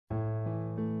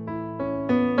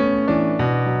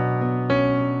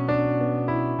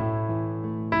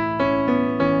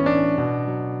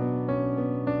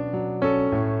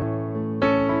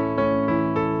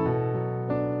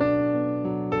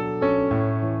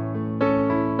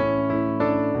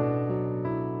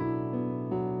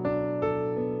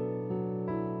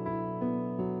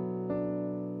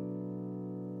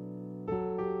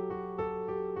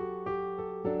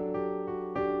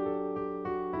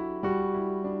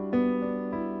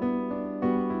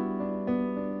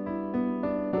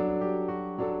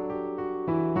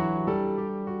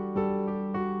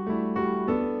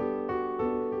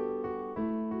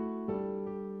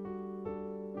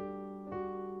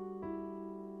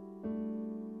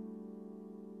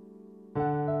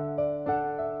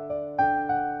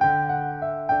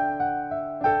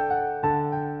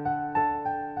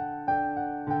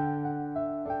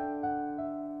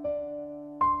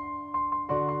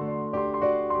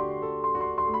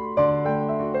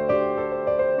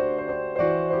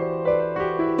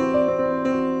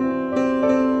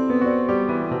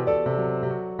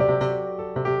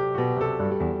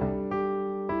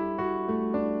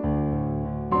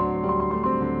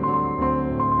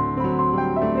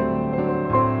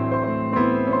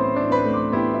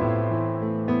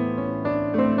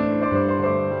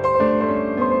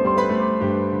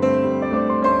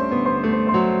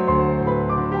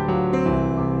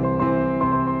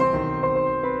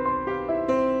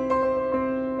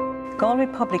Galway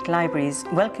Public Libraries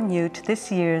welcome you to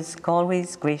this year's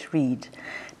Galway's Great Read,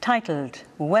 titled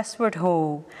Westward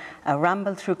Ho, a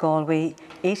Ramble Through Galway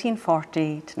 1840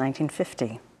 to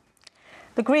 1950.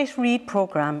 The Great Read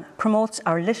programme promotes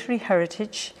our literary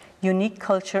heritage, unique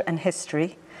culture and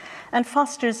history, and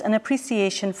fosters an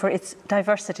appreciation for its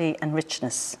diversity and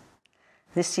richness.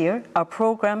 This year, our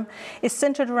programme is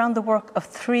centred around the work of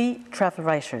three travel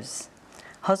writers,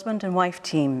 husband and wife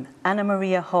team, Anna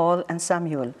Maria Hall and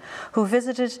Samuel, who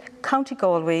visited County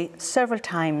Galway several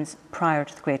times prior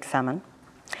to the Great Famine.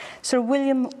 Sir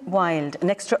William Wilde,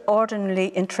 an extraordinarily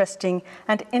interesting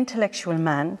and intellectual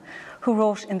man who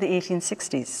wrote in the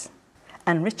 1860s.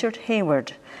 And Richard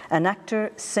Hayward, an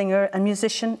actor, singer and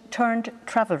musician turned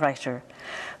travel writer,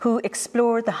 who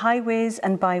explored the highways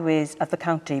and byways of the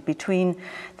county between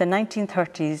the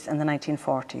 1930s and the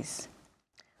 1940s.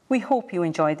 We hope you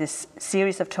enjoy this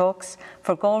series of talks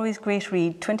for Galway's Great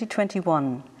Read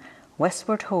 2021,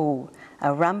 Westward Ho,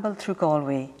 a Ramble Through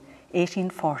Galway,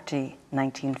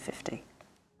 1840-1950.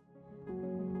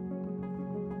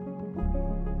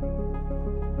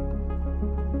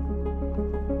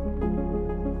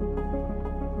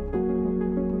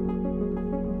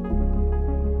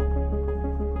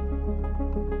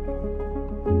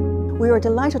 We are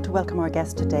delighted to welcome our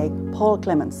guest today, Paul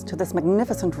Clements, to this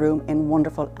magnificent room in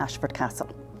wonderful Ashford Castle.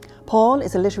 Paul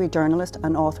is a literary journalist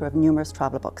and author of numerous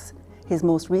travel books, his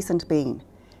most recent being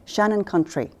Shannon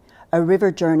Country, A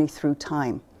River Journey Through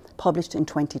Time, published in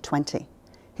 2020.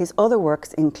 His other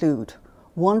works include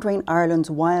Wandering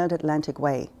Ireland's Wild Atlantic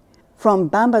Way, From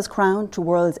Bamba's Crown to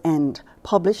World's End,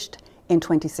 published in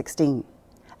 2016,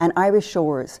 and Irish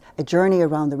Shores, A Journey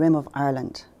Around the Rim of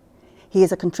Ireland. He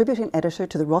is a contributing editor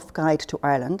to the Rough Guide to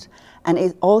Ireland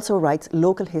and also writes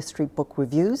local history book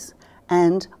reviews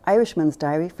and Irishman's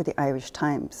Diary for the Irish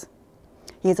Times.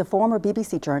 He is a former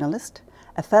BBC journalist,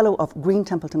 a fellow of Green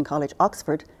Templeton College,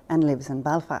 Oxford, and lives in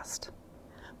Belfast.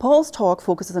 Paul's talk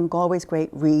focuses on Galway's Great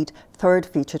Read third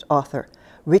featured author,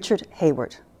 Richard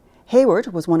Hayward.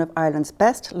 Hayward was one of Ireland's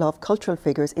best loved cultural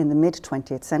figures in the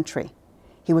mid-20th century.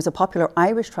 He was a popular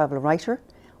Irish travel writer,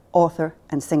 author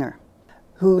and singer,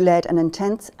 who led an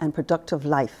intense and productive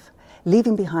life,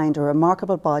 leaving behind a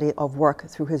remarkable body of work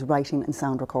through his writing and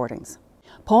sound recordings.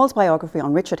 Paul's biography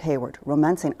on Richard Hayward,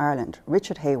 Romancing Ireland,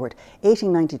 Richard Hayward,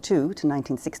 1892 to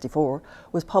 1964,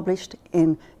 was published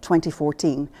in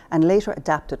 2014 and later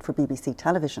adapted for BBC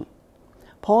television.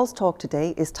 Paul's talk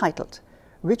today is titled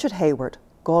Richard Hayward,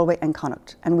 Galway and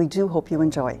Connacht, and we do hope you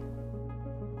enjoy.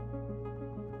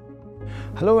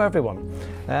 Hello everyone.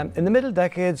 In the middle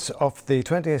decades of the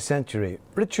 20th century,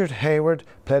 Richard Hayward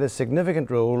played a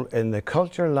significant role in the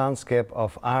cultural landscape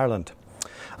of Ireland.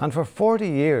 And for 40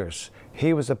 years,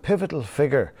 he was a pivotal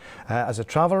figure as a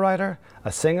travel writer,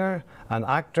 a singer, an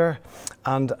actor,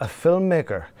 and a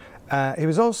filmmaker. He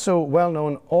was also well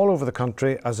known all over the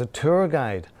country as a tour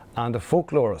guide and a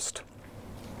folklorist.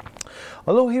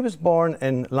 Although he was born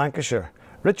in Lancashire,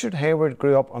 Richard Hayward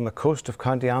grew up on the coast of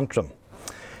County Antrim.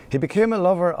 He became a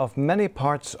lover of many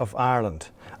parts of Ireland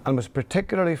and was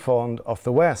particularly fond of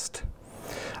the West.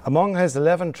 Among his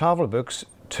 11 travel books,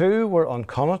 2 were on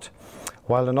Connacht,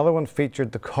 while another one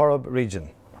featured the Corrib region.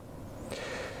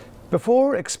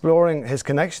 Before exploring his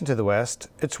connection to the West,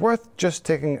 it's worth just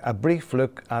taking a brief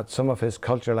look at some of his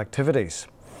cultural activities.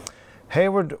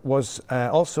 Hayward was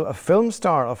also a film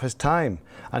star of his time,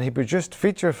 and he produced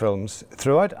feature films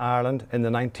throughout Ireland in the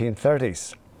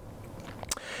 1930s.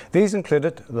 These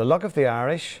included The Luck of the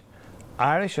Irish,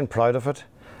 Irish and Proud of It,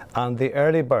 and The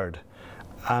Early Bird,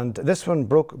 and this one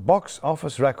broke box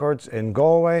office records in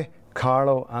Galway,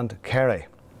 Carlow and Kerry.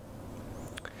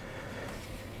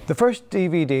 The first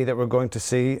DVD that we're going to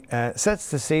see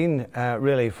sets the scene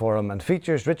really for him and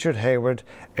features Richard Hayward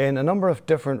in a number of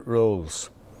different roles.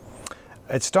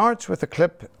 It starts with a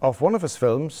clip of one of his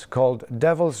films called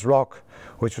Devil's Rock,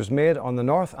 which was made on the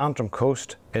North Antrim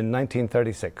coast in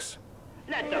 1936.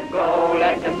 Let them go,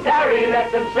 let them tarry,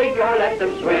 let them sink or let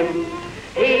them swim.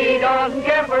 He doesn't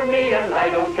care for me and I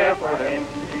don't care for him.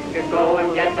 You go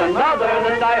and get another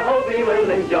that I hope he will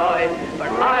enjoy.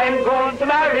 But I'm going to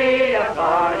marry a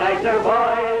far nicer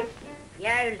boy.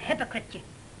 You old hypocrite,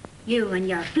 you and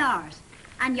your flowers,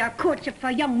 and your courtship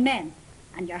for young men,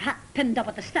 and your hat pinned up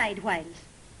at the side whiles.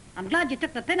 I'm glad you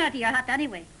took the pin out of your hat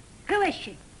anyway. Who is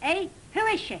she, eh? Who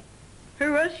is she?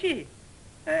 Who is she?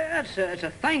 It's a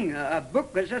thing, a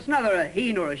book. It's neither a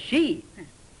he nor a she.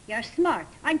 You're smart,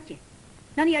 aren't you?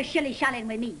 None of your shilly-shallying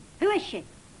with me. Who is she?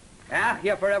 Ah,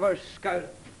 you forever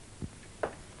scout.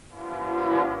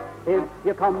 If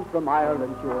you come from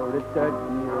Ireland, sure it's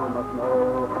certain you'll must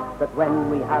know that when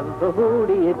we have the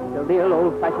hoolie, it's a real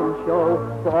old-fashioned show.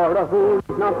 For a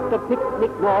hoolie's not a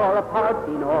picnic, nor a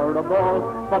party, nor a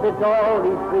ball, but it's all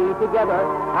these three together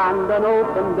and an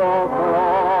open door for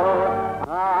all.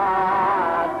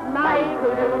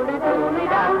 Michael Dooley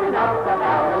down in off the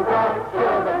Barrel Door,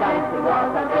 sure the dancing was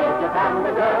contagious and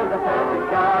the girls a perfect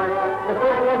joy. The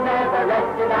city has never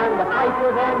rested and the fight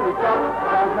was ended strong,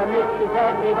 cause the misty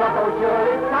said me, but oh sure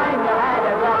it's time you had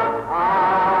a rock.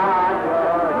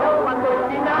 Sure, no one would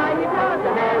deny it was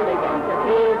an elegant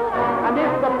appeal, and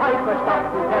if the piper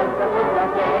stopped himself, the would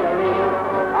not get a reel.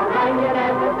 On mine you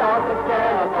never thought the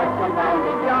girl of such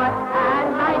unbounded joy, and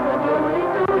Michael Dooley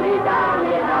down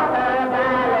in off the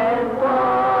Barrel Door.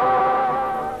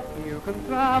 You can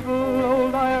travel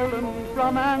old Ireland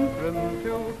from Antrim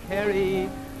to Kerry,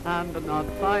 and not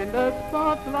find a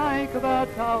spot like the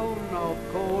town of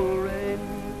Corrib.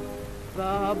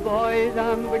 The boys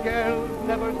and the girls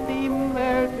never seem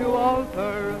there to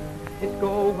alter. It's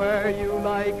go where you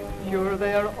like, sure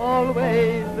they're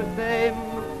always the same.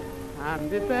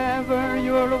 And if ever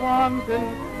you're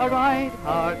wanting a right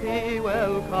hearty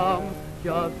welcome,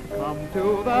 just come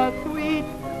to the sweet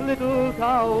little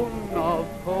town of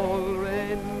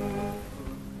Corrib.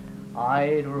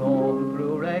 I'd roam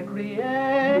through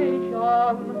recreation,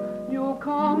 new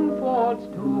comforts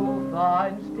to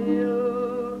find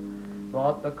still,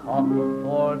 but the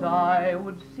comfort I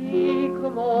would seek the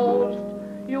most,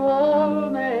 you all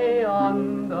may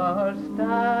understand,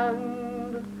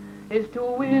 is to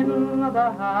win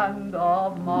the hand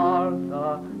of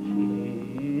Martha.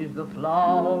 She's the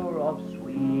flower of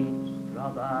sweet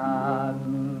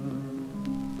Strabane.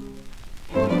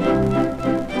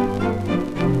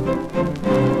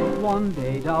 One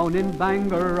day down in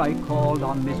Bangor I called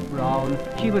on Miss Brown.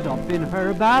 She was up in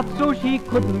her bath so she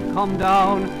couldn't come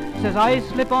down. Says I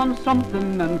slip on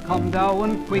something and come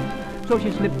down quick. So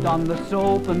she slipped on the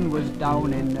soap and was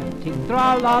down in a tick.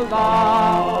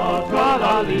 Tra-la-la,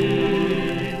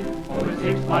 tra-la-lee, over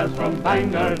 6 miles from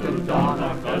Bangor to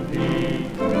Connacht.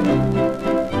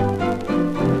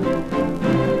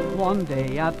 One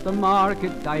day at the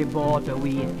market I bought a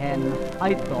wee hen.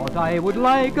 I thought I would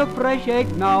like a fresh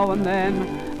egg now and then,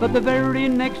 but the very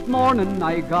next morning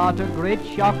I got a great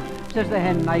shock. Says the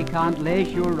hen, I can't lay,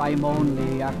 sure I'm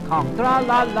only a cock.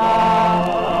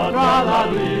 Tra-la-la,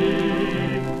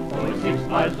 tra-la-lee, only 6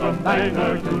 miles from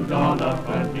Bangor to Connacht.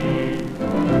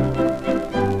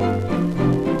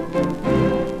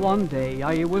 One day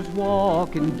I was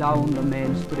walking down the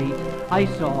main street. I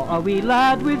saw a wee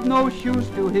lad with no shoes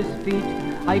to his feet.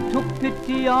 I took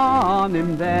pity on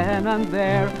him then and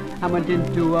there, and went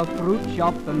into a fruit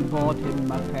shop and bought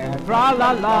him a pear.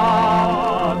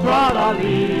 Tra-la-la,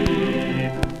 tra-la-lee,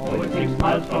 over 6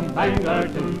 miles from Bangor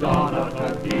to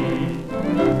Connacht.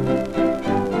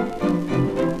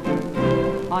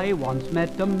 I once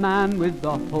met a man with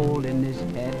a hole in his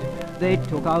head. They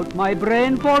took out my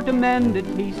brain for to mend it,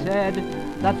 he said.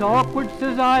 That's awkward,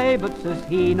 says I, but says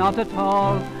he, not at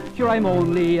all. Sure, I'm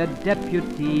only a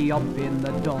deputy up in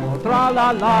the door.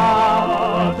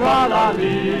 Tra-la-la,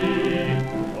 tra-la-lee,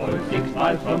 over 6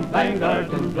 miles from Bangor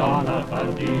to Connacht.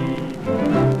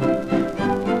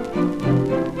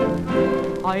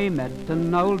 I met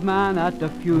an old man at a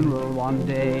funeral one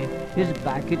day. His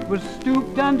back it was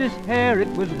stooped and his hair it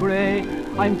was grey.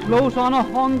 I'm close on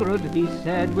 100, he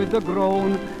said with a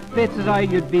groan. Faith, says I,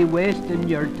 you'd be wasting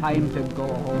your time to go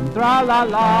home.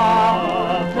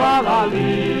 Tra-la-la,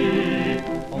 tra-la-lee,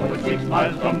 over 6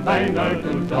 miles from Bangor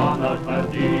to Connacht.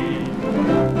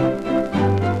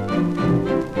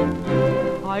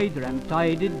 I dreamt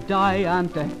I did die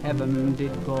and to heaven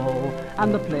did go,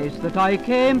 and the place that I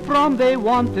came from they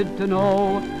wanted to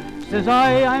know. Says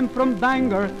I, I'm from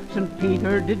Bangor, St.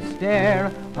 Peter did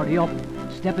stare. Hurry up,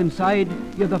 step inside,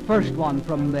 you're the first one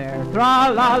from there.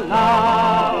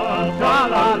 Tra-la-la,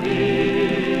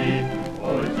 tra-la-lee,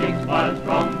 over 6 miles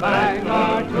from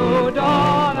Bangor to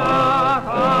Connacht.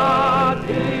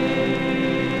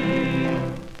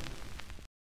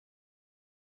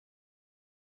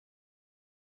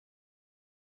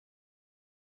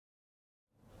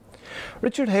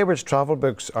 Richard Hayward's travel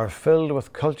books are filled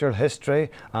with cultural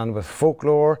history and with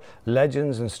folklore,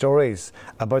 legends and stories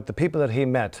about the people that he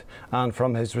met and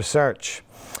from his research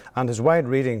and his wide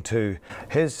reading too.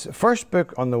 His first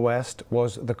book on the West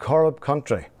was The Corrib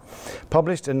Country,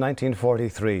 published in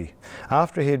 1943,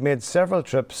 after he had made several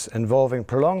trips involving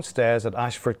prolonged stays at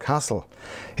Ashford Castle.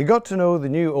 He got to know the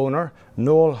new owner,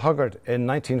 Noel Huggard, in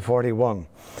 1941,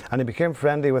 and he became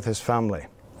friendly with his family.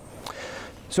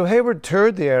 So Hayward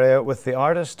toured the area with the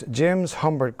artist James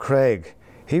Humbert Craig.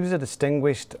 He was a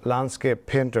distinguished landscape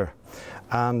painter,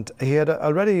 and he had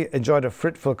already enjoyed a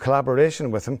fruitful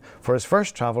collaboration with him for his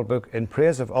first travel book, In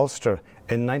Praise of Ulster,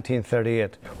 in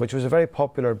 1938, which was a very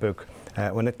popular book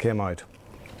when it came out.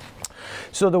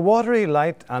 So the watery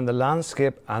light and the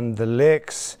landscape and the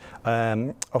lakes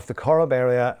of the Corrib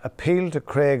area appealed to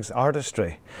Craig's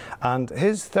artistry, and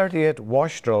his 38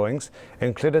 wash drawings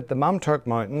included the Mamturk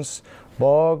Mountains,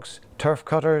 bogs, turf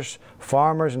cutters,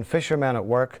 farmers and fishermen at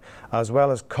work, as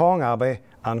well as Cong Abbey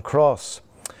and Cross,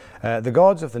 the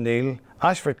gods of the Neil,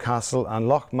 Ashford Castle and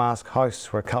Lough Mask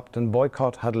House, where Captain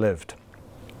Boycott had lived.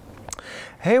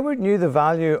 Hayward knew the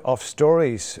value of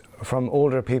stories from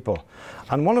older people,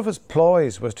 and one of his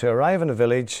ploys was to arrive in a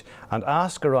village and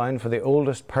ask around for the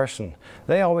oldest person.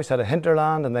 They always had a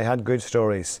hinterland and they had good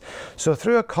stories. So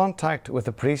through a contact with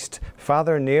the priest,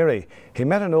 Father Neary, he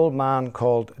met an old man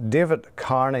called David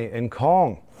Carney in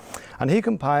Cong, and he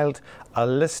compiled a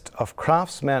list of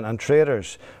craftsmen and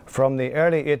traders from the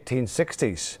early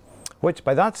 1860s, which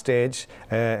by that stage,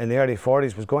 in the early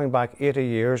 40s, was going back 80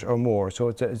 years or more. So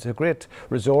it's a great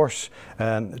resource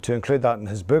to include that in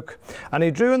his book. And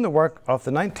he drew in the work of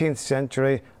the 19th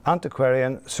century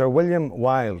antiquarian Sir William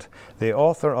Wilde, the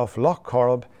author of Lough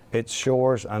Corrib, Its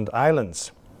Shores and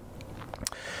Islands.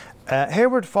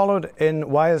 Hayward followed in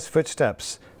Wilde's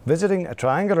footsteps, visiting a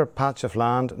triangular patch of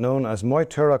land known as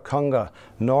Moitura Conga,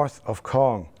 north of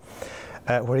Cong,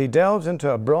 where he delves into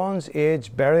a Bronze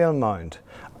Age burial mound,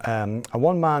 a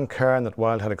one-man cairn that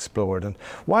Wilde had explored. And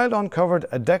Wilde uncovered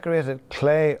a decorated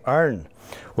clay urn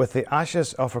with the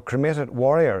ashes of a cremated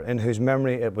warrior in whose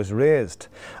memory it was raised,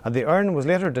 and the urn was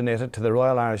later donated to the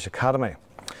Royal Irish Academy.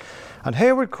 And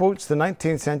Hayward quotes the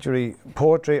 19th century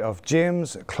poetry of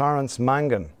James Clarence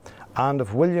Mangan and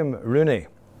of William Rooney,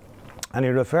 and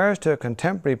he refers to a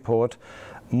contemporary poet,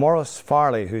 Maurice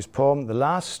Farley, whose poem The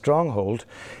Last Stronghold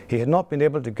he had not been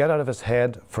able to get out of his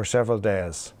head for several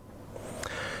days.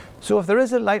 So if there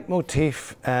is a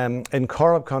leitmotif in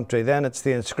Corrib Country, then it's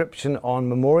the inscription on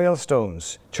memorial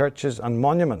stones, churches and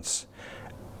monuments.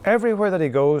 Everywhere that he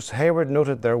goes, Hayward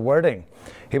noted their wording.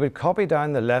 He would copy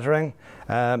down the lettering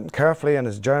carefully in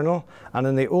his journal, and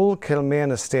in the old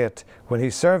Kilmaine estate, when he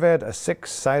surveyed a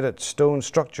six-sided stone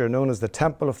structure known as the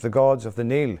Temple of the Gods of the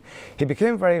Neil, he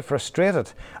became very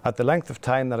frustrated at the length of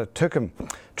time that it took him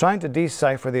trying to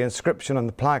decipher the inscription on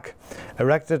the plaque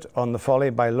erected on the folly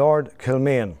by Lord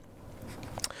Kilmaine.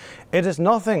 "It is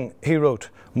nothing," he wrote,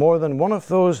 "more than one of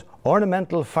those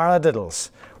ornamental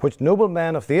faradiddles which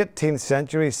noblemen of the 18th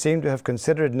century seem to have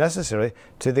considered necessary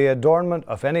to the adornment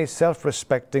of any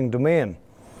self-respecting domain.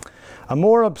 A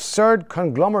more absurd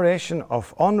conglomeration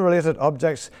of unrelated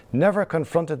objects never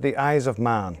confronted the eyes of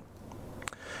man.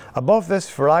 Above this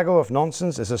farrago of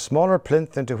nonsense is a smaller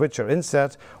plinth into which are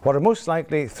inset what are most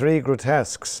likely three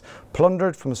grotesques,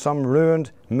 plundered from some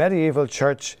ruined medieval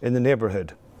church in the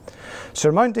neighbourhood.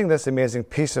 Surmounting this amazing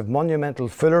piece of monumental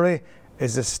foolery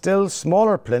is a still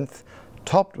smaller plinth,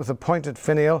 topped with a pointed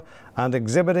finial and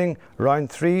exhibiting round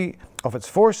three of its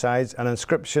four sides an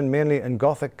inscription mainly in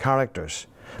Gothic characters,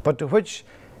 but to which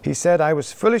he said I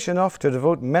was foolish enough to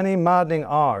devote many maddening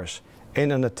hours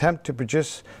in an attempt to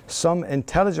produce some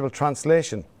intelligible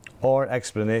translation or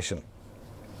explanation."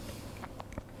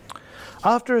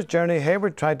 After his journey,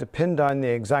 Hayward tried to pin down the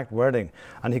exact wording,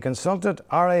 and he consulted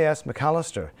R.A.S.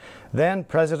 McAllister, then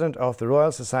President of the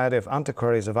Royal Society of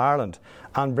Antiquaries of Ireland,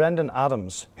 and Brendan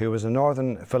Adams, who was a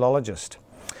northern philologist.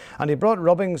 And he brought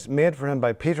rubbings made for him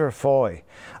by Peter Foy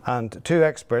and two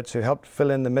experts who helped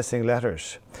fill in the missing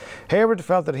letters. Hayward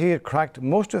felt that he had cracked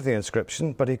most of the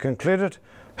inscription, but he concluded,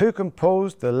 who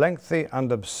composed the lengthy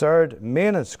and absurd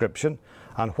main inscription,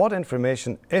 and what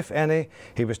information, if any,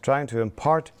 he was trying to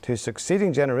impart to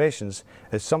succeeding generations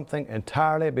is something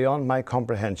entirely beyond my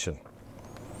comprehension.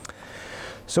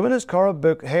 So in his Corrib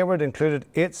book, Hayward included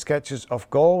 8 sketches of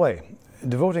Galway,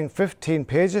 devoting 15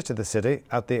 pages to the city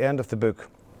at the end of the book.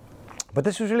 But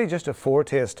this was really just a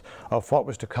foretaste of what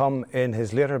was to come in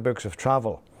his later books of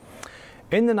travel.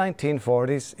 In the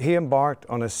 1940s, he embarked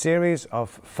on a series of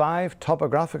 5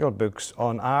 topographical books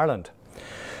on Ireland.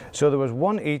 So there was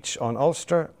 1 each on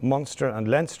Ulster, Munster and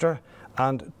Leinster,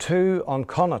 and 2 on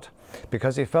Connacht,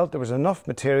 because he felt there was enough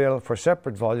material for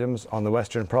separate volumes on the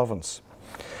Western Province.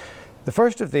 The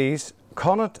first of these,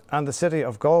 Connacht and the City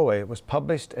of Galway, was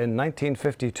published in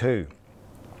 1952,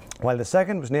 while the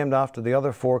second was named after the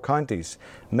other 4 counties,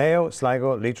 Mayo,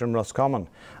 Sligo, Leitrim, Roscommon,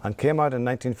 and came out in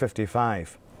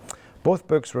 1955. Both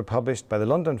books were published by the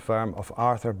London firm of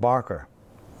Arthur Barker.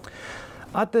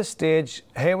 At this stage,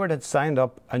 Hayward had signed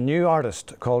up a new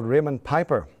artist called Raymond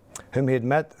Piper, whom he had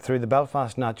met through the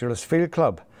Belfast Naturalist Field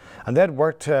Club, and he had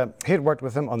worked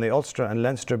with him on the Ulster and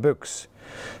Leinster books.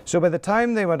 So by the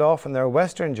time they went off on their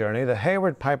western journey, the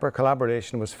Hayward-Piper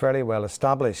collaboration was fairly well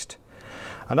established.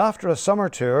 And after a summer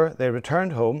tour, they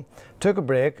returned home, took a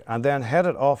break, and then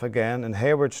headed off again in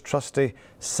Hayward's trusty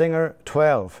Singer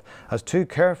 12 as two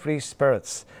carefree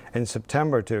spirits in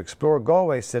September to explore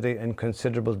Galway city in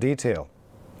considerable detail.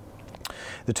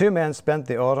 The two men spent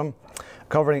the autumn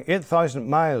covering 8,000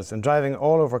 miles and driving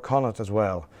all over Connacht as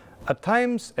well. At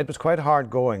times it was quite hard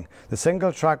going. The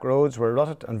single track roads were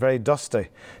rutted and very dusty,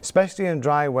 especially in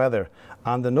dry weather,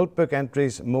 and the notebook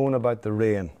entries moan about the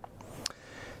rain.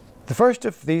 The first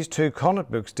of these two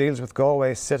Connacht books deals with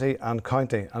Galway city and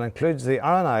county and includes the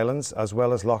Aran Islands as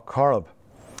well as Lough Corrib.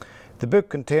 The book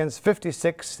contains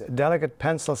 56 delicate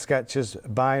pencil sketches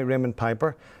by Raymond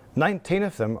Piper. 19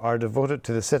 of them are devoted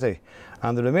to the city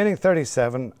and the remaining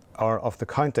 37 are of the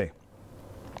county.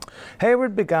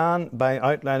 Hayward began by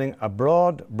outlining a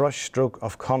broad brush stroke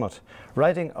of Connacht,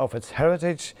 writing of its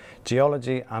heritage,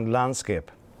 geology and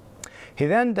landscape. He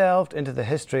then delved into the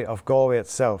history of Galway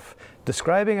itself,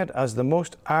 describing it as the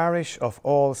most Irish of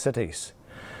all cities.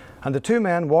 And the two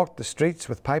men walked the streets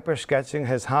with Piper sketching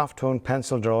his half-tone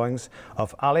pencil drawings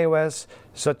of alleyways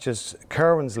such as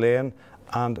Kerwin's Lane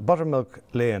and Buttermilk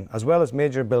Lane, as well as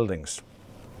major buildings.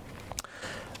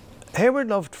 Hayward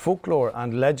loved folklore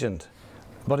and legend,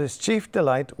 but his chief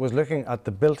delight was looking at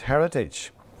the built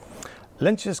heritage.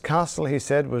 Lynch's Castle, he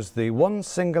said, was the one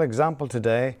single example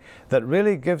today that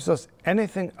really gives us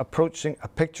anything approaching a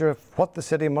picture of what the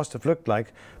city must have looked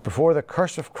like before the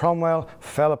curse of Cromwell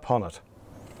fell upon it.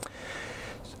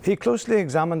 He closely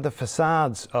examined the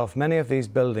facades of many of these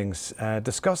buildings,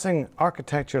 discussing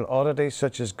architectural oddities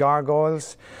such as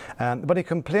gargoyles, but he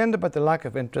complained about the lack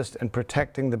of interest in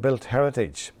protecting the built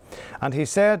heritage. And he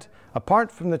said,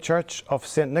 apart from the Church of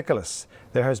St. Nicholas,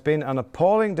 there has been an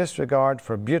appalling disregard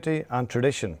for beauty and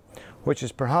tradition, which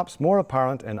is perhaps more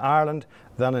apparent in Ireland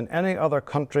than in any other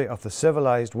country of the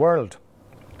civilised world.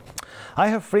 I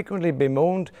have frequently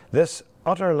bemoaned this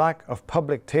utter lack of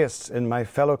public tastes in my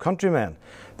fellow countrymen,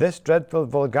 this dreadful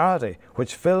vulgarity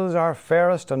which fills our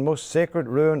fairest and most sacred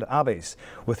ruined abbeys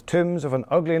with tombs of an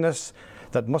ugliness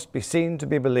that must be seen to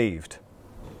be believed.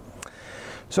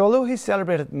 So although he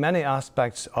celebrated many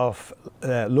aspects of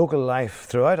local life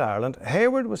throughout Ireland,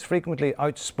 Hayward was frequently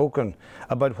outspoken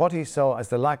about what he saw as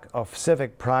the lack of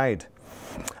civic pride.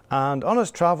 And on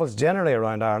his travels generally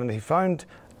around Ireland, he found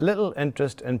little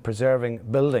interest in preserving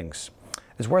buildings.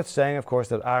 It's worth saying, of course,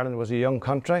 that Ireland was a young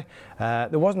country.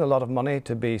 There wasn't a lot of money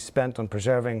to be spent on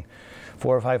preserving 400-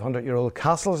 or 500-year-old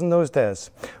castles in those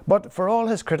days. But for all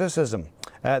his criticism,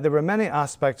 there were many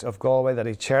aspects of Galway that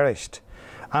he cherished,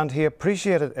 and he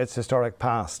appreciated its historic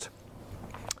past.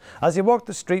 As he walked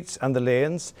the streets and the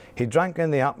lanes, he drank in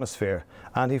the atmosphere,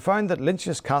 and he found that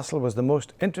Lynch's Castle was the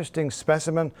most interesting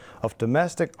specimen of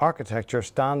domestic architecture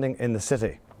standing in the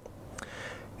city.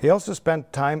 He also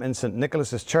spent time in St.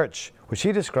 Nicholas's Church, which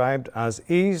he described as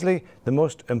easily the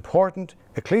most important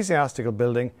ecclesiastical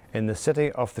building in the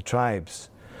city of the tribes,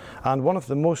 and one of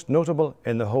the most notable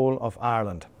in the whole of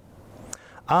Ireland.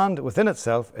 And within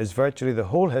itself is virtually the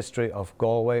whole history of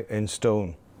Galway in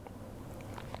stone.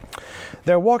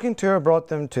 Their walking tour brought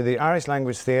them to the Irish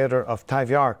Language Theatre of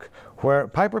Taviark, where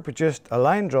Piper produced a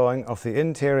line drawing of the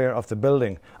interior of the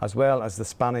building as well as the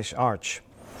Spanish Arch.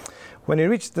 When he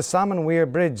reached the Salmon Weir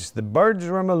Bridge, the birds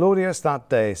were melodious that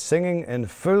day, singing in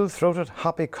full-throated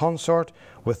happy consort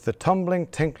with the tumbling,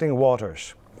 tinkling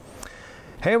waters.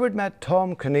 Hayward met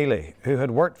Tom Keneally, who had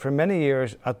worked for many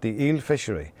years at the eel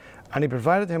fishery, and he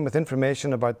provided him with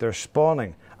information about their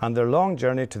spawning and their long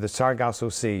journey to the Sargasso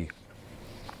Sea.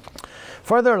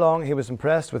 Further along, he was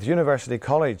impressed with University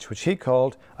College, which he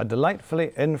called a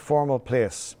delightfully informal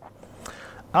place.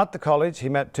 At the college, he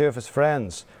met two of his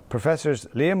friends, Professors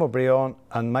Liam O'Brien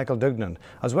and Michael Dugnan,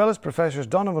 as well as Professors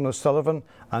Donovan O'Sullivan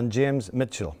and James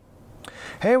Mitchell.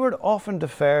 Hayward often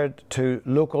deferred to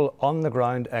local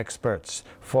on-the-ground experts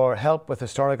for help with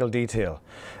historical detail.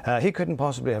 He couldn't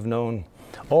possibly have known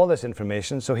all this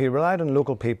information, so he relied on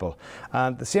local people.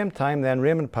 And at the same time then,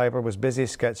 Raymond Piper was busy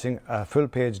sketching a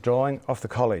full-page drawing of the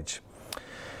college.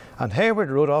 And Hayward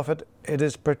wrote of it, "It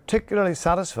is particularly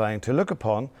satisfying to look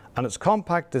upon, and its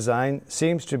compact design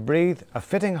seems to breathe a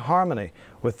fitting harmony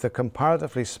with the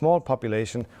comparatively small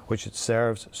population which it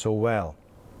serves so well."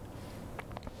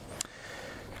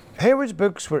 Hayward's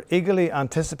books were eagerly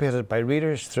anticipated by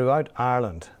readers throughout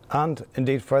Ireland, and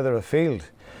indeed further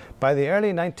afield. By the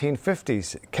early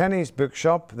 1950s, Kenny's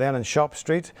bookshop, then in Shop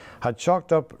Street, had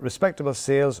chalked up respectable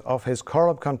sales of his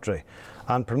Corrib Country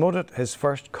and promoted his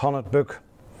first Connacht book.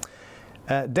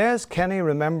 Des Kenny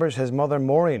remembers his mother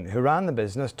Maureen, who ran the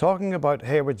business, talking about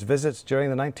Hayward's visits during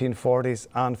the 1940s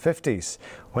and 50s,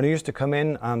 when he used to come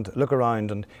in and look around,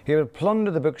 and he would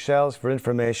plunder the bookshelves for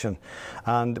information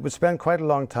and would spend quite a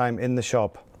long time in the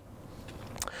shop.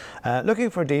 Looking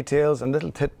for details and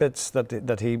little tidbits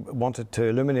that he wanted to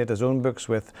illuminate his own books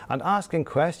with, and asking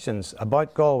questions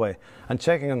about Galway and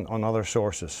checking on other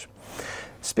sources.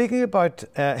 Speaking about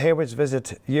Hayward's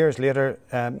visit years later,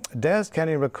 Des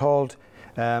Kenny recalled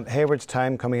Hayward's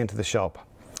time coming into the shop.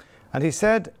 And he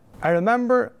said, "I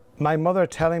remember my mother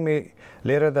telling me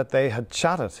later that they had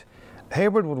chatted.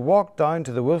 Hayward would walk down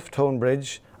to the Wolftone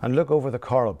Bridge and look over the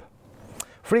Corrib.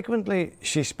 Frequently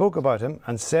she spoke about him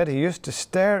and said he used to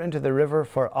stare into the river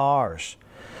for hours,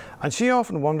 and she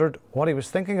often wondered what he was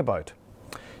thinking about.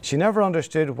 She never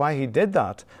understood why he did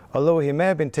that, although he may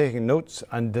have been taking notes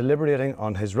and deliberating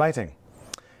on his writing.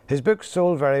 His books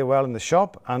sold very well in the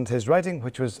shop, and his writing,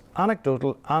 which was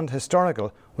anecdotal and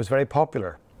historical, was very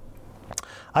popular.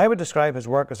 I would describe his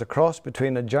work as a cross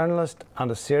between a journalist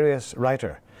and a serious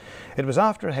writer. It was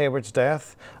after Hayward's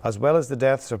death, as well as the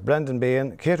deaths of Brendan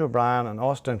Behan, Kate O'Brien and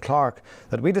Austin Clarke,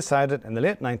 that we decided in the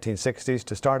late 1960s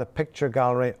to start a picture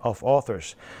gallery of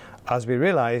authors, as we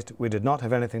realised we did not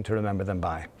have anything to remember them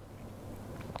by."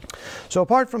 So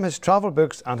apart from his travel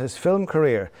books and his film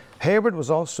career, Hayward was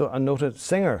also a noted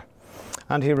singer,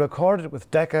 and he recorded with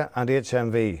Decca and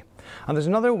HMV. And there's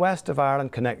another West of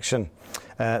Ireland connection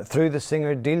through the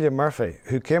singer Delia Murphy,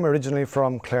 who came originally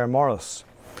from Claremorris.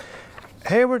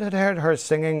 Hayward had heard her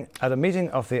singing at a meeting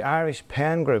of the Irish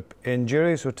Pen Group in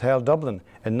Jury's Hotel, Dublin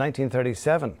in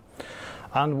 1937.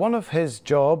 And one of his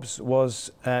jobs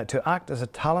was to act as a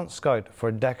talent scout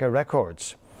for Decca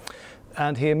Records.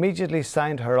 And he immediately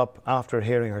signed her up after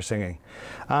hearing her singing.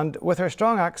 And with her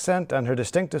strong accent and her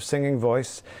distinctive singing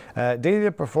voice,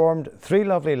 Delia performed Three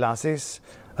Lovely Lassies,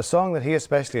 a song that he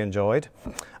especially enjoyed.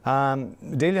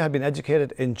 Delia had been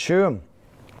educated in Tuam,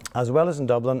 as well as in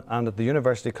Dublin and at the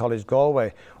University College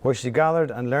Galway, where she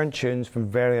gathered and learned tunes from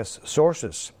various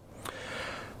sources.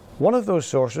 One of those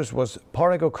sources was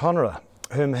Pádraig O'Conora,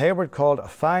 whom Hayward called a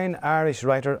fine Irish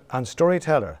writer and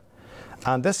storyteller.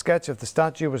 And this sketch of the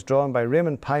statue was drawn by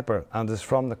Raymond Piper and is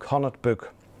from the Connacht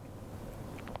book.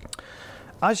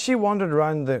 As she wandered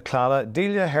around the Clara,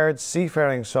 Delia heard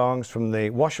seafaring songs from the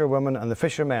washerwomen and the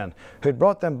fishermen who had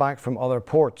brought them back from other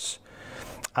ports.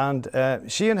 And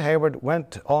she and Hayward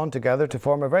went on together to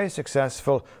form a very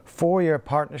successful 4-year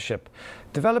partnership,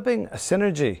 developing a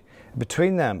synergy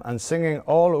between them and singing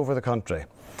all over the country.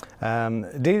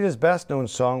 Delia's best known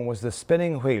song was The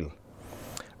Spinning Wheel,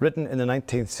 written in the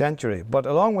 19th century, but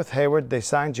along with Hayward they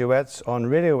sang duets on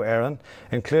Radio Éireann,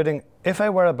 including If I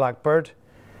Were a Blackbird,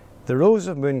 The Rose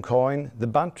of Moon Coin, The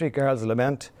Bantry Girl's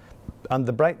Lament and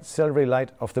The Bright Silvery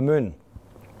Light of the Moon.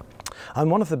 And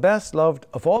one of the best loved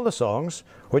of all the songs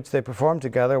which they performed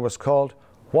together was called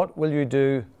What Will You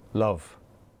Do, Love?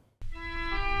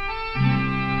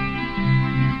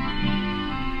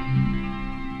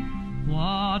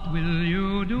 What will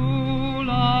you do,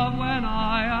 love, when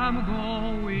I am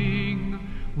going,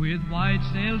 with white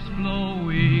sails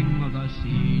flowing the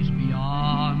seas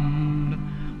beyond?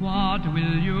 What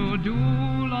will you do,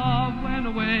 love,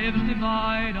 when waves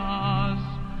divide us,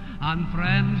 and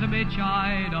friends may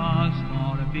chide us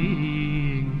for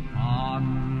being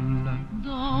fond?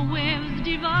 The waves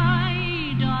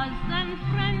divide us, and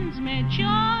friends may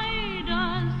chide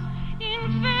us,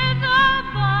 in faith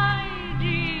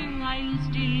abiding I'll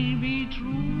still be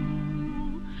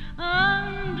true,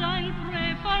 and I'll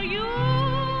pray for you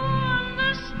on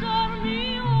the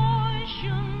stormy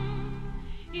ocean,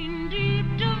 in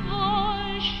deep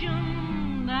devotion,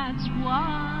 that's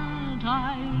what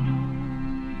I'll do.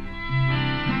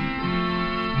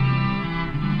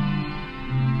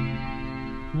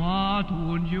 What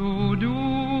would you do,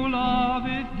 love,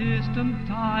 if distant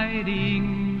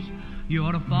tidings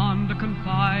your fond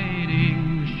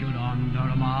confiding should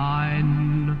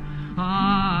undermine,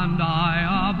 and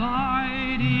I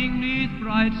abiding neath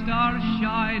bright stars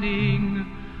shining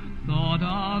thought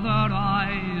other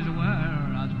eyes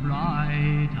were as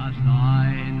bright as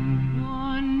thine?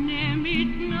 Oh, name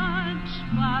it not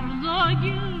for the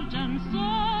guilt and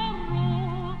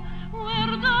sorrow,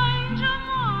 were thine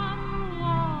tomorrow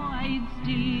I'd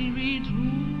still be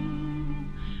true,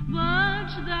 but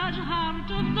that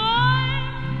heart of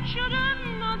thine, should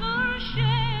another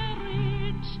share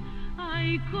it,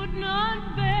 I could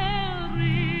not bear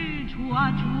it,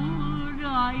 what would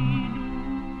I do?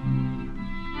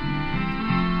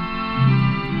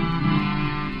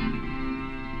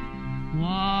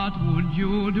 What would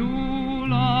you do,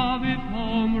 love, if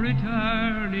home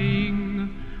returning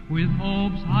with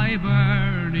hopes high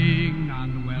burning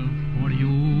and wealth for you.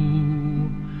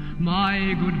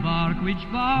 My good bark which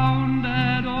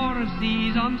bounded o'er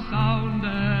seas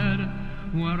unsounded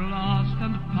were lost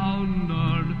and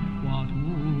foundered, what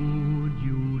would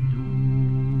you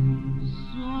do?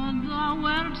 So thou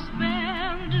wert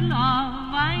spared,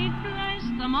 love, I place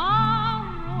the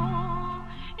morrow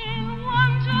in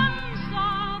wanton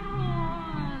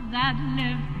sorrow that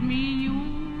left me you,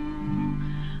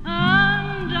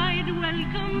 and I'd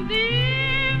welcome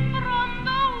thee from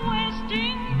the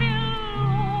westing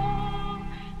billow,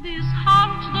 this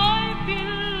heart thy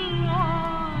pillow,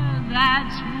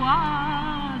 that's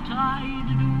what I'd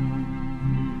do.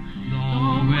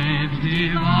 Though waves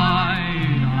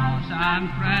divide us and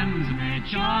friends may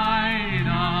chide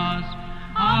us,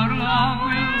 our love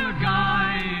will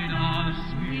guide us,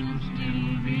 will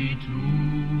still be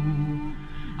true.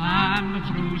 And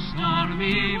through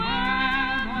stormy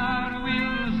weather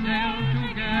we'll sail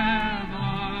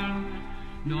together,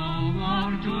 no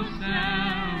more to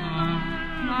sever,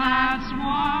 that's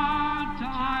what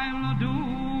I'll do.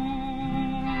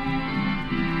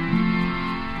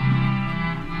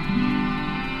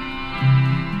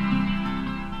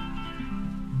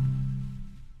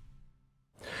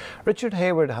 Richard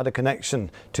Hayward had a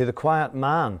connection to The Quiet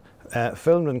Man,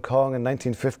 filmed in Cong in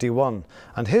 1951,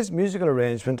 and his musical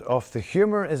arrangement of The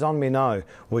Humour Is On Me Now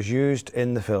was used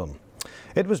in the film.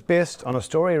 It was based on a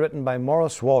story written by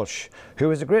Maurice Walsh, who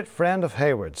was a great friend of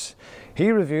Hayward's.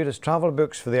 He reviewed his travel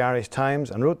books for the Irish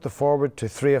Times and wrote the foreword to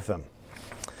 3 of them.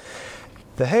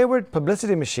 The Hayward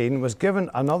publicity machine was given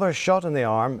another shot in the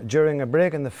arm during a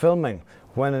break in the filming,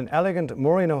 when an elegant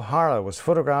Maureen O'Hara was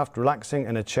photographed relaxing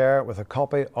in a chair with a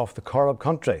copy of the Corrib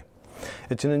Country.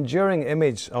 It's an enduring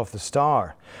image of the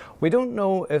star. We don't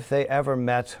know if they ever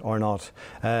met or not.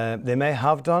 They may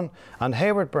have done, and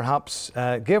Hayward perhaps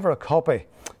gave her a copy,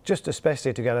 just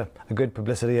especially to get a good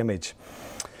publicity image.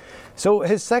 So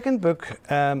his second book,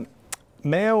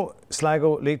 Mayo,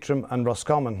 Sligo, Leitrim and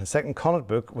Roscommon, his second Connacht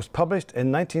book, was published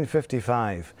in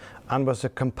 1955 and was a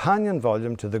companion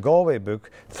volume to the Galway book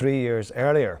 3 years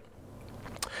earlier.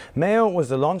 Mayo was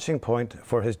the launching point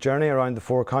for his journey around the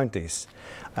 4 counties.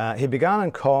 He began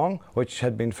in Cong, which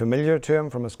had been familiar to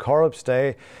him from his Corrib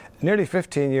stay nearly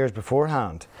 15 years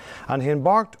beforehand, and he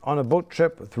embarked on a boat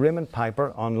trip with Raymond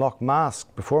Piper on Lough Mask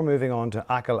before moving on to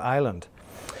Achill Island.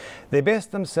 They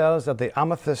based themselves at the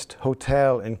Amethyst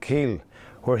Hotel in Keele,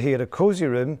 where he had a cosy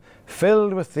room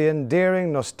filled with the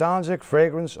endearing, nostalgic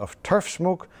fragrance of turf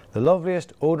smoke, the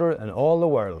loveliest odour in all the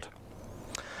world.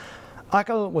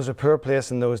 Achill was a poor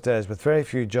place in those days with very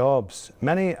few jobs.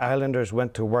 Many islanders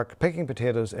went to work picking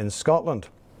potatoes in Scotland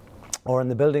or in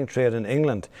the building trade in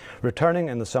England, returning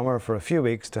in the summer for a few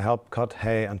weeks to help cut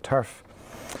hay and turf.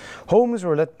 Homes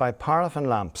were lit by paraffin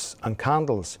lamps and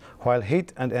candles, while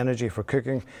heat and energy for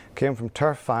cooking came from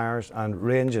turf fires and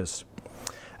ranges.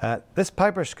 This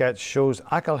Piper sketch shows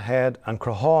Achill Head and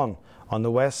Croghan on the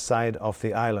west side of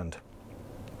the island.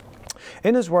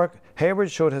 In his work, Hayward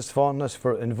showed his fondness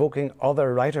for invoking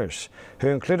other writers, who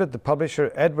included the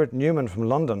publisher Edward Newman from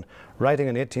London, writing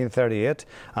in 1838,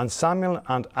 and Samuel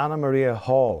and Anna Maria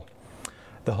Hall.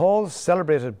 The Hall's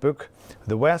celebrated book,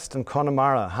 The West and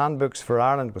Conamara, Handbooks for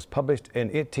Ireland, was published in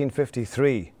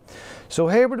 1853. So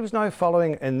Hayward was now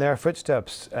following in their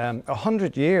footsteps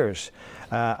 100 years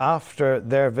after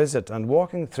their visit and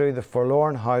walking through the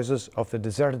forlorn houses of the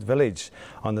deserted village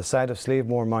on the side of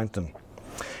Slievemore Mountain.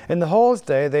 In the Hall's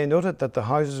day, they noted that the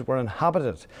houses were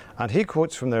inhabited, and he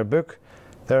quotes from their book,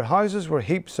 "Their houses were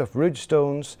heaps of rude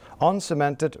stones,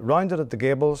 uncemented, rounded at the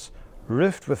gables,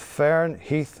 roofed with fern,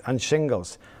 heath and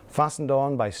shingles, fastened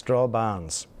on by straw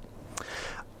bands."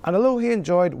 And although he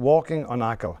enjoyed walking on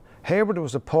Achill, Hayward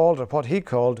was appalled at what he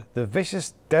called the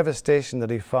vicious devastation that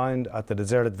he found at the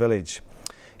deserted village.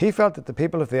 He felt that the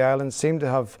people of the island seemed to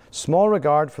have small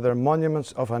regard for their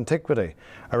monuments of antiquity,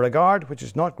 a regard which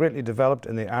is not greatly developed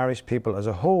in the Irish people as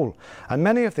a whole, and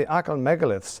many of the Achill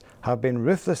megaliths have been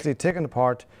ruthlessly taken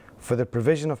apart for the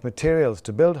provision of materials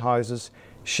to build houses,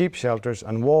 sheep shelters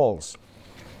and walls.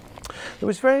 There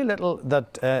was very little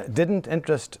that didn't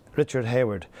interest Richard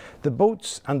Hayward. The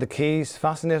boats and the quays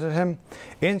fascinated him,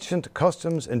 ancient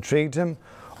customs intrigued him,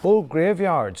 old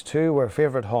graveyards too were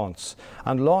favourite haunts,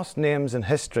 and lost names in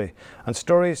history, and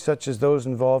stories such as those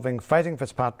involving Fighting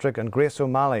Fitzpatrick and Grace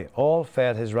O'Malley all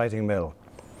fed his writing mill.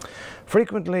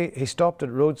 Frequently he stopped at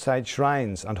roadside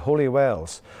shrines and holy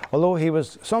wells, although he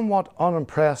was somewhat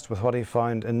unimpressed with what he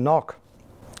found in Knock.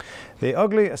 The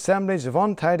ugly assemblage of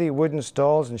untidy wooden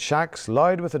stalls and shacks,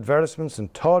 loud with advertisements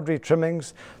and tawdry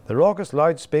trimmings, the raucous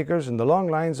loudspeakers and the long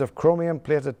lines of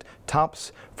chromium-plated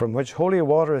taps from which holy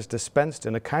water is dispensed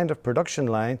in a kind of production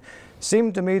line,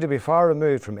 seemed to me to be far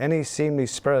removed from any seemly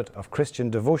spirit of Christian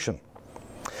devotion.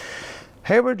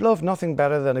 Hayward loved nothing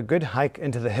better than a good hike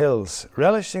into the hills,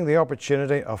 relishing the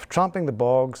opportunity of tramping the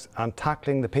bogs and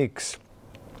tackling the peaks.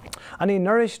 And he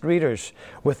nourished readers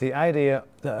with the idea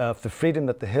of the freedom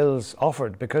that the hills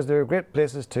offered, because they were great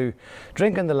places to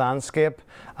drink in the landscape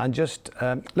and just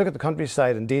look at the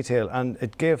countryside in detail, and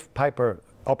it gave Piper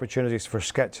opportunities for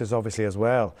sketches obviously as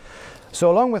well. So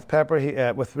along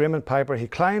with Raymond Piper, he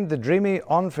climbed the dreamy,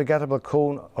 unforgettable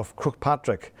cone of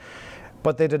Croagh,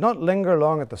 but they did not linger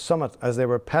long at the summit, as they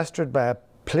were pestered by a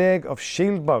plague of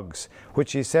shield bugs,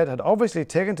 which he said had obviously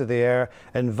taken to the air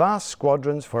in vast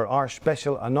squadrons for our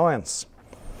special annoyance.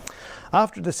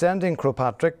 After descending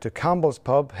Croagh to Campbell's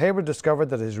pub, Hayward discovered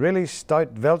that his really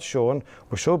stout veldschoen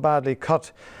were so badly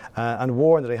cut and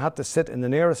worn that he had to sit in the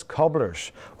nearest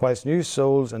cobbler's, whilst new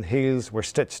soles and heels were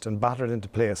stitched and battered into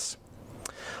place.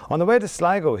 On the way to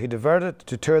Sligo, he diverted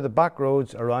to tour the back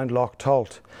roads around Lough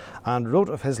Talt and wrote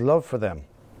of his love for them.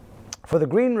 For the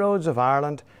green roads of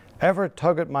Ireland ever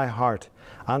tug at my heart,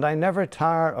 and I never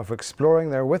tire of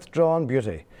exploring their withdrawn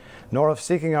beauty, nor of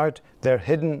seeking out their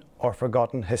hidden or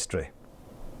forgotten history.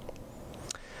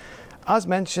 As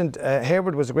mentioned,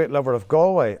 Hayward was a great lover of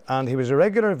Galway, and he was a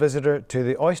regular visitor to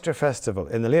the Oyster Festival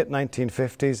in the late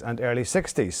 1950s and early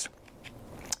 60s.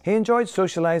 He enjoyed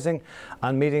socialising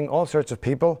and meeting all sorts of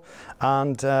people,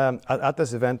 and at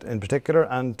this event in particular,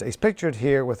 and he's pictured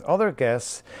here with other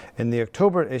guests in the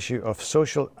October issue of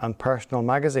Social and Personal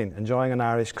magazine, enjoying an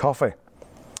Irish coffee.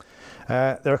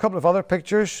 There are a couple of other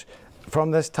pictures from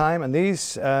this time, and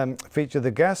these feature the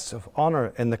guests of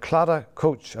honour in the Claddagh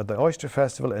coach at the Oyster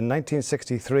Festival in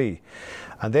 1963,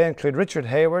 and they include Richard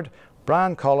Hayward,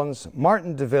 Brian Collins,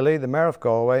 Martin de Villy, the Mayor of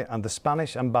Galway, and the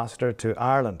Spanish Ambassador to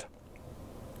Ireland.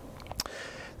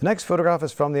 The next photograph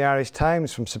is from the Irish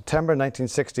Times from September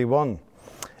 1961.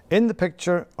 In the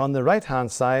picture on the right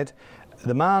hand side,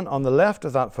 the man on the left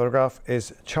of that photograph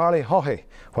is Charlie Haughey,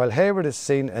 while Hayward is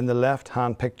seen in the left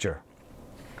hand picture.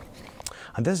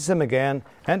 And this is him again,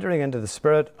 entering into the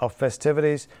spirit of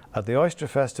festivities at the Oyster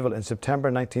Festival in September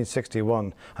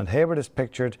 1961, and Hayward is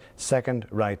pictured second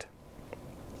right.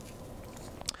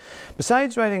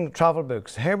 Besides writing travel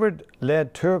books, Hayward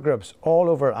led tour groups all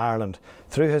over Ireland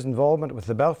through his involvement with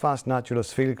the Belfast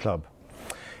Naturalist Field Club.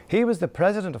 He was the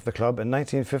president of the club in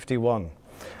 1951.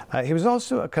 He was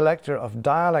also a collector of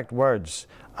dialect words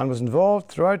and was involved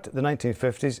throughout the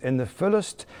 1950s in the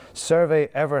fullest survey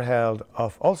ever held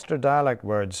of Ulster dialect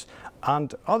words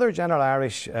and other general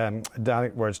Irish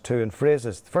dialect words too, and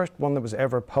phrases, the first one that was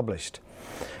ever published,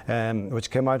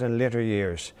 which came out in later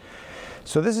years.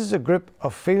 So this is a group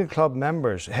of field club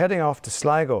members heading off to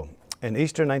Sligo in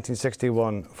Easter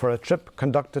 1961 for a trip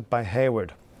conducted by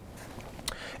Hayward.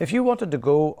 If you wanted to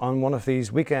go on one of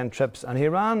these weekend trips, and he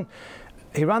ran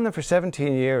them for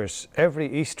 17 years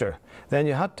every Easter, then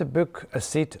you had to book a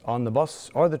seat on the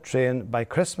bus or the train by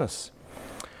Christmas.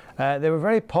 They were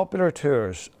very popular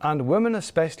tours, and women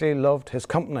especially loved his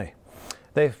company.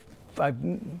 I've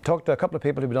talked to a couple of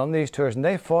people who've been on these tours, and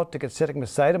they fought to get sitting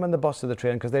beside him on the bus or the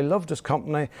train because they loved his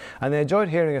company and they enjoyed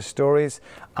hearing his stories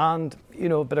and, you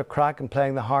know, a bit of crack and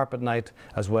playing the harp at night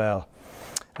as well.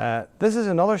 This is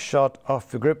another shot of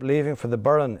the group leaving for the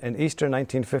Burren in Easter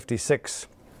 1956.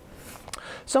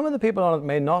 Some of the people on it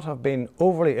may not have been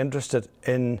overly interested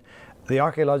in the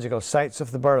archaeological sites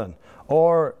of the Burren,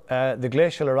 or the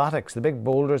glacial erratics, the big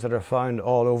boulders that are found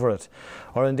all over it,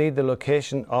 or indeed the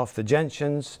location of the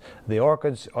gentians, the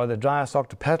orchids, or the Dryas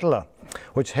octopetala,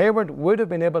 which Hayward would have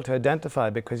been able to identify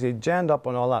because he'd genned up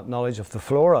on all that knowledge of the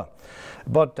flora.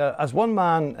 But as one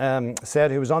man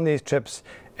said who was on these trips,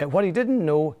 what he didn't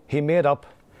know, he made up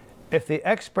if the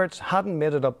experts hadn't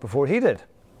made it up before he did.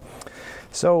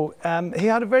 So he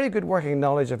had a very good working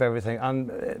knowledge of everything,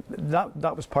 and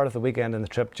that was part of the weekend in the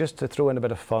trip, just to throw in a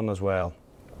bit of fun as well.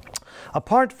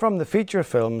 Apart from the feature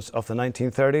films of the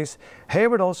 1930s,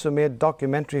 Hayward also made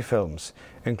documentary films,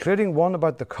 including one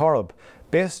about the Corrib,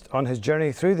 based on his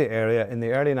journey through the area in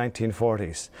the early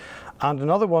 1940s, and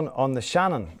another one on the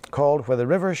Shannon, called Where the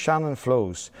River Shannon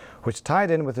Flows, which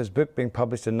tied in with his book being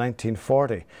published in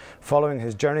 1940, following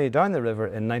his journey down the river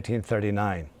in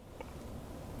 1939.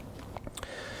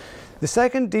 The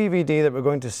second DVD that we're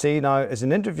going to see now is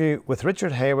an interview with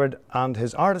Richard Hayward and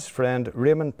his artist friend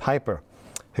Raymond Piper,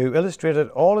 who illustrated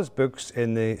all his books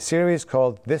in the series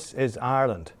called This is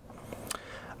Ireland.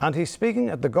 And he's speaking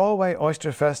at the Galway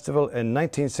Oyster Festival in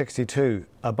 1962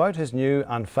 about his new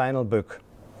and final book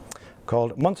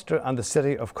called Munster and the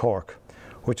City of Cork,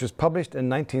 which was published in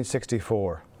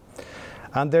 1964.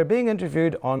 And they're being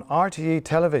interviewed on RTE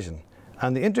television,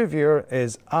 and the interviewer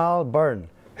is Al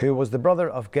Byrne, who was the brother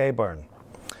of Gay Byrne.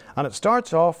 And it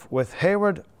starts off with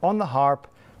Hayward on the harp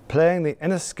playing the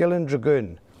Inniskillen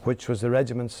Dragoon, which was the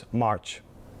regiment's march.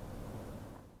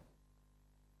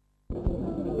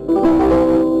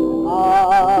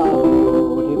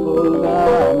 Beautiful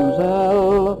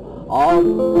damsel of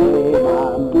fame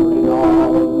and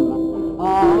renown,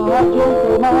 a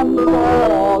gentleman's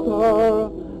daughter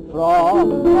from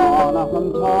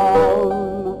Connacht town.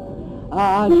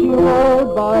 As she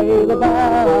rode by the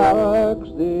barracks,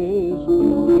 this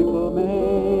beautiful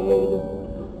maid,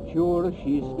 sure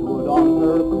she stood on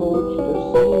her coach to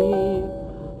see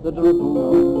the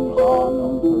dragoons on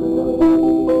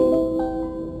parade.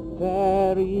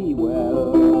 Very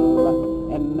well,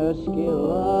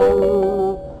 Enniskillen,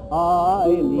 I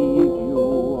leave you a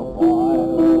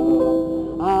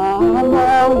while, and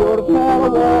all your fair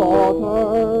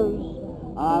waters,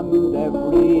 and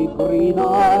every green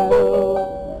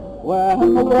isle. When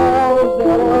the war's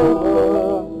they're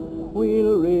over,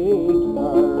 we'll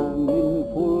return in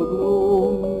full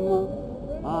bloom,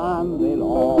 and they'll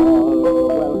all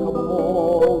welcome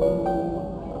home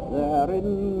their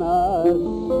Inniskillen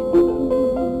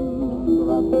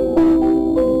Dragoon.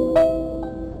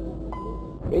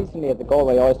 Recently at the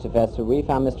Galway Oyster Festival we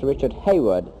found Mr. Richard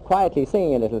Hayward quietly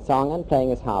singing a little song and playing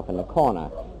his harp in a corner.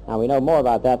 Now we know more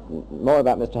about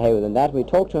Mr. Hayward than that. We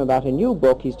talked to him about a new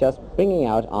book he's just bringing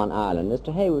out on Ireland.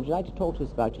 Mr. Hayward, would you like to talk to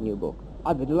us about your new book?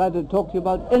 I'd be delighted to talk to you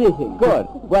about anything. Good.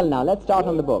 Well now, let's start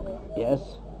on the book. Yes.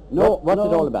 What's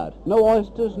it all about? No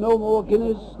oysters, no more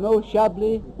Guinness, no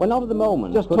Chablis. Well, not at the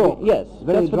moment. Just Could talk. Yes,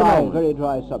 very just for the dry, moment. very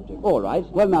dry subject. All right.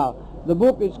 Well now, the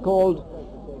book is called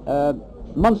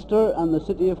Munster and the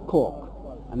City of Cork,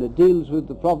 and it deals with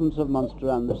the province of Munster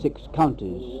and the 6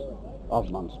 counties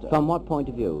of Munster. From what point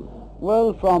of view?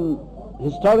 Well, from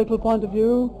historical point of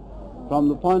view, from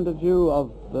the point of view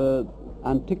of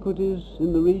antiquities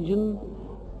in the region,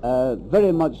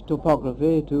 very much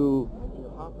topography to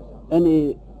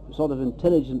any sort of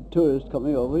intelligent tourist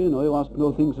coming over, you know, he wants to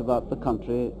know things about the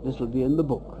country. This will be in the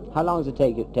book. How long has it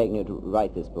taken you to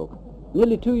write this book?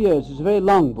 Nearly 2 years. It's a very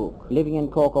long book. Living in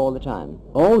Cork all the time?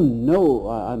 Oh, no.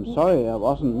 I'm sorry. I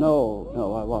wasn't. No,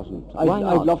 I wasn't. Why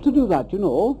not? I'd love to do that, you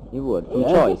know. You would, from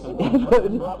Yes. choice.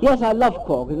 Yes, I love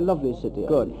Cork. It's a lovely city.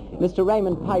 Good. Mr.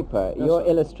 Raymond Piper, you're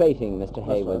illustrating Mr.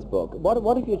 Hayward's book.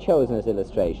 What have you chosen as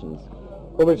illustrations?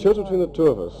 Well, we chose between the two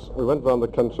of us. We went around the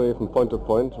country from point to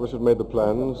point. Richard made the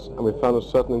plans, and we found a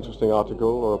certain interesting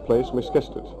article or a place, and we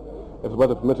sketched it. If the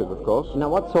weather permitted, of course. Now,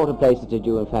 what sort of places did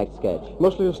you, in fact, sketch?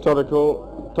 Mostly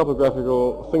historical,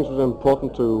 topographical, things that are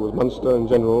important to Munster in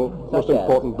general. Most as?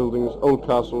 important buildings, old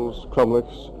castles,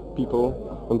 cromlechs, people,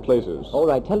 and places. All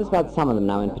right, tell us about some of them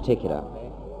now in particular.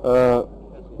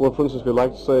 Well, for instance, we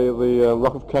like to say the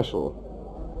Rock of Cashel.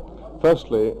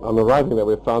 Firstly, on arriving there,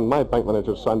 we found my bank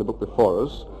manager had signed the book before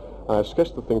us, and I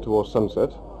sketched the thing towards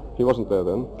sunset. He wasn't there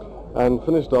then, and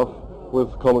finished off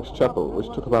with Cormac's Chapel, which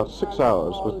took about 6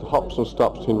 hours with hops and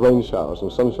stops between rain showers and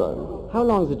sunshine. How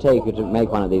long does it take you to make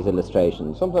one of these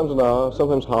illustrations? Sometimes an hour,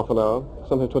 sometimes half an hour,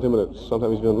 sometimes 20 minutes,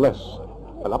 sometimes even less,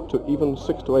 and up to even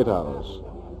 6 to 8 hours.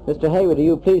 Mr. Hayward, are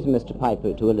you pleased with Mr.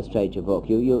 Piper to illustrate your book?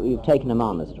 You've taken him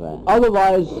on, as it were.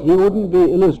 Otherwise, he wouldn't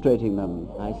be illustrating them.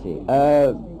 I see.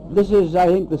 This is, I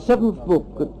think, the 7th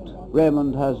book that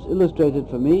Raymond has illustrated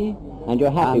for me. And you're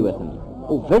happy with him?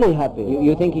 Oh, very happy.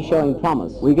 You think he's showing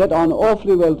promise? We get on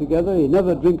awfully well together. He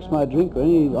never drinks my drink or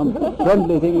any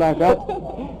unfriendly thing like that.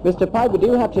 Mr. Piper, do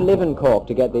you have to live in Cork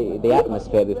to get the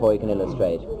atmosphere before you can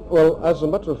illustrate? Well, as a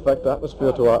matter of fact, the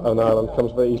atmosphere to an island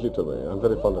comes very easily to me. I'm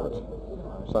very fond of it.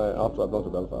 So after I've gone to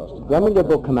Belfast. When will your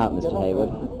book come out, Mr.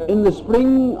 Hayward? In the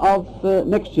spring of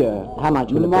next year. How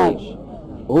much will it March. be?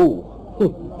 Oh.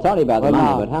 Sorry about the Well, money,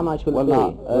 now- but how much will well, it be?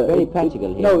 now, We're very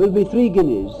practical here. No, it'll be 3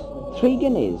 guineas. 3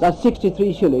 guineas? That's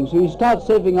 63 shillings. So you start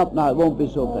saving up now, it won't be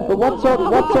so bad. But what sort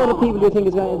of people do you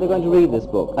think they're going to read this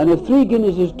book? And if 3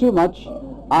 guineas is too much,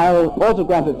 I'll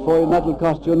autograph it for you, and that'll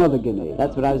cost you another guinea.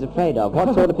 That's what I was afraid of.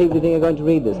 What sort of people do you think are going to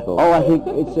read this book? Oh, I think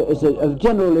it's of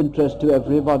general interest to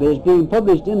everybody. It's being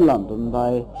published in London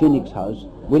by Phoenix House.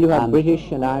 Will you have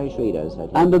British and Irish readers? I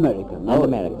think? And American. And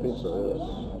Americans.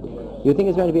 You think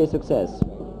it's going to be a success?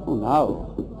 Oh,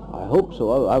 now, I hope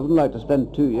so. I wouldn't like to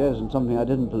spend 2 years in something I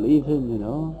didn't believe in, you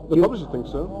know. The publisher thinks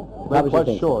so. They're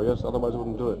quite sure, yes, otherwise I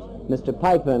wouldn't do it. Mr.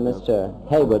 Piper and Mr.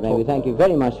 Hayward, may we thank you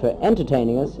very much for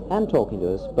entertaining us and talking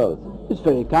to us both. It's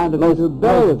very kind of you to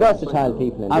bear Most versatile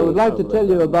people indeed. I would like to tell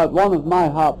you about one of my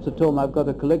harps at home. I've got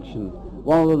a collection.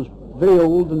 One of them's very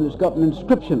old and it's got an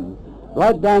inscription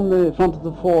right down the front of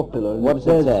the four-pillar. What does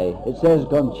it say? It says,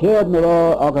 Gonchead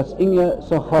Mara August Inge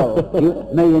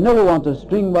Sahar. May you never want a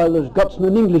string while there's guts in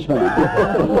an Englishman.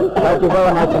 Thank you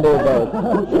very much indeed, both.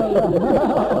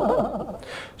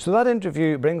 So that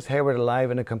interview brings Hayward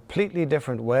alive in a completely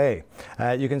different way.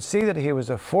 You can see that he was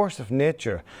a force of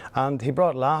nature and he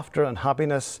brought laughter and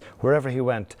happiness wherever he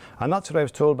went. And that's what I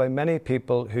was told by many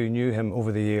people who knew him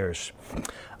over the years.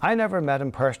 I never met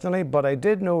him personally, but I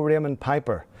did know Raymond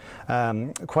Piper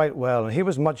quite well, and he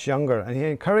was much younger, and he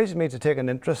encouraged me to take an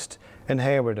interest in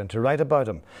Hayward and to write about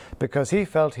him because he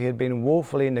felt he had been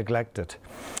woefully neglected.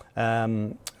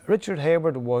 Richard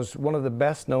Hayward was one of the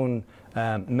best known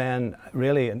men,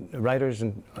 really, writers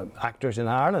and actors in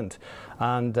Ireland,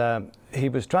 and he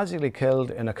was tragically killed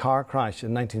in a car crash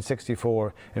in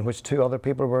 1964 in which 2 other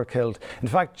people were killed. In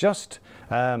fact, just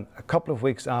a couple of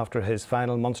weeks after his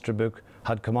final Munster book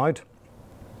had come out.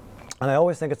 And I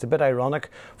always think it's a bit ironic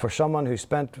for someone who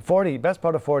spent best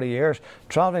part of 40 years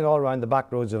travelling all around the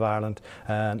back roads of Ireland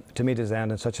to meet his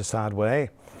end in such a sad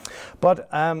way. But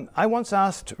I once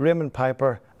asked Raymond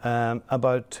Piper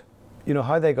about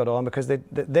how they got on, because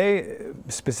they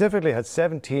specifically had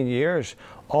 17 years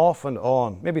off and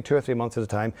on, maybe 2 or 3 months at a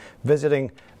time,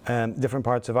 visiting different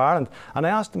parts of Ireland. And I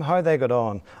asked them how they got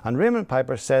on. And Raymond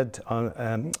Piper said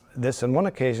on this, on one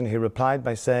occasion he replied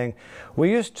by saying, "We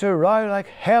used to row like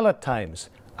hell at times,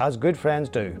 as good friends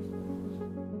do."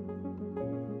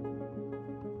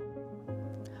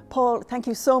 Paul, thank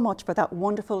you so much for that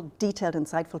wonderful, detailed,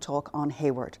 insightful talk on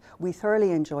Hayward. We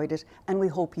thoroughly enjoyed it and we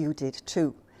hope you did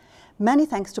too. Many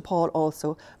thanks to Paul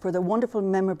also for the wonderful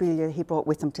memorabilia he brought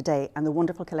with him today and the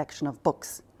wonderful collection of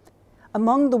books.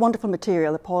 Among the wonderful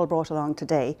material that Paul brought along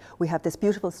today, we have this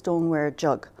beautiful stoneware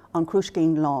jug on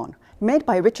Crushkeen lawn, made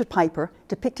by Richard Piper,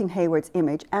 depicting Hayward's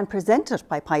image and presented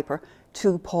by Piper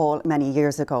to Paul many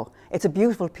years ago. It's a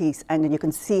beautiful piece and you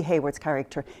can see Hayward's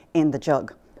character in the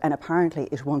jug. And apparently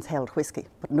it once held whisky,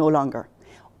 but no longer.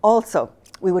 Also,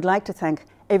 we would like to thank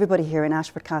everybody here in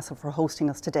Ashford Castle for hosting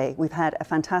us today. We've had a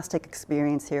fantastic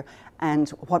experience here, and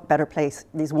what better place,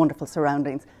 these wonderful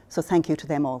surroundings. So thank you to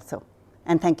them also.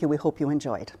 And thank you, we hope you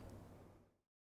enjoyed.